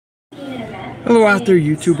Hello out there,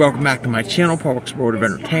 YouTube. Welcome back to my channel, Public's World of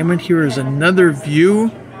Entertainment. Here is another view.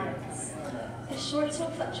 The short-term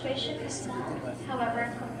fluctuation is small,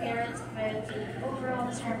 however, compared with the overall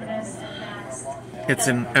determinants that It's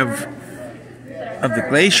of the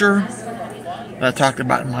glacier that I talked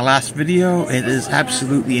about in my last video. It is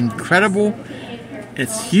absolutely incredible.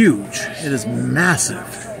 It's huge. It is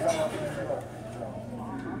massive.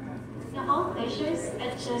 Now, all glaciers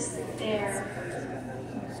adjust their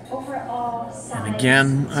overall size. And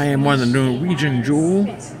again, I am on the Norwegian Jewel,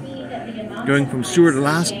 going from Seward,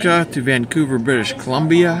 Alaska to Vancouver, British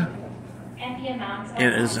Columbia.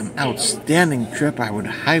 It is an outstanding trip. I would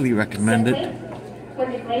highly recommend it.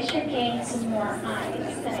 When the glacier gains more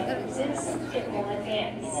ice than it loses, it will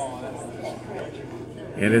advance.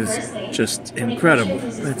 It is just incredible.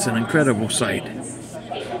 It's an incredible sight.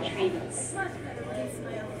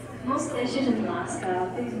 Most glaciers in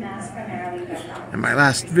Alaska lose mass primarily by In my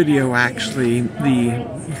last video, actually,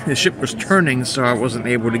 the ship was turning, so I wasn't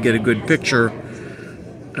able to get a good picture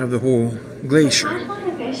of the whole glacier.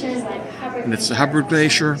 And it's the Hubbard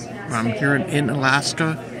Glacier. I'm here in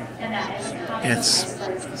Alaska. It's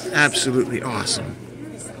absolutely awesome.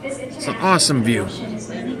 It's an awesome view.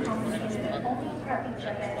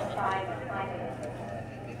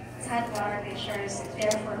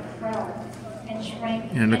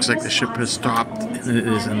 And it looks like the ship has stopped. And it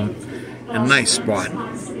is in a nice spot.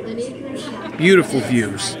 Beautiful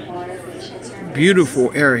views.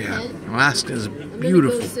 Beautiful area. Alaska is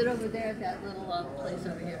beautiful. Sit over there at that little place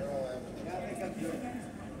over here.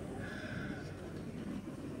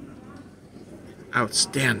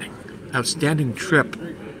 Outstanding. Outstanding trip.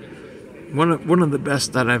 One of the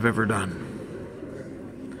best that I've ever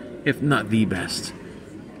done. If not the best.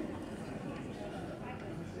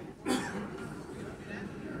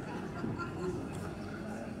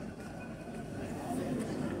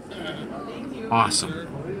 Awesome.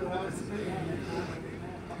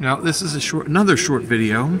 Now this is another short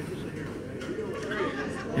video,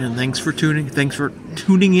 and thanks for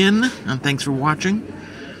tuning in, and thanks for watching.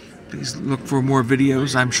 Please look for more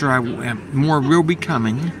videos. I'm sure more will be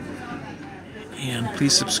coming, and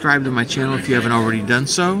please subscribe to my channel if you haven't already done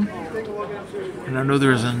so. And I know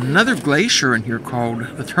there's another glacier in here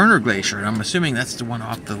called the Turner Glacier, and I'm assuming that's the one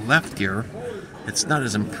off the left here. It's not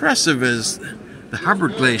as impressive as the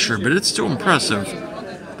Hubbard Glacier, but it's still impressive.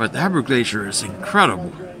 But the Hubbard Glacier is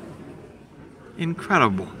incredible.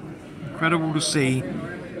 Incredible. Incredible to see.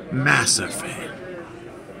 Massive.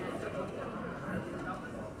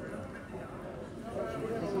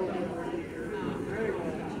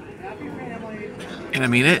 And I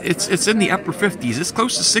mean, it's in the upper 50s. It's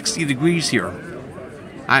close to 60 degrees here.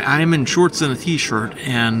 I'm in shorts and a t-shirt,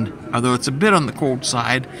 and although it's a bit on the cold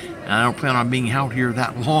side, and I don't plan on being out here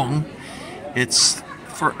that long, it's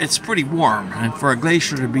pretty warm, and for a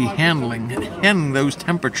glacier to be handling those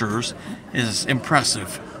temperatures is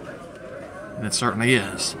impressive, and it certainly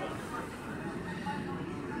is.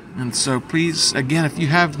 And so please, again, if you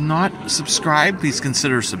have not subscribed, please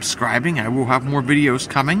consider subscribing. I will have more videos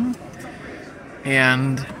coming,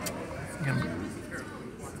 and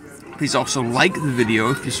please also like the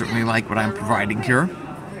video if you certainly like what I'm providing here.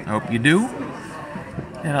 I hope you do.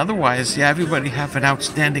 And otherwise, yeah, everybody have an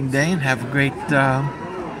outstanding day and have a great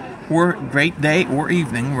day or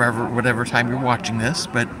evening, whatever time you're watching this.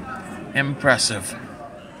 But impressive.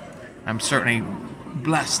 I'm certainly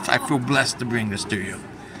blessed. I feel blessed to bring this to you.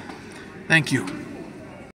 Thank you.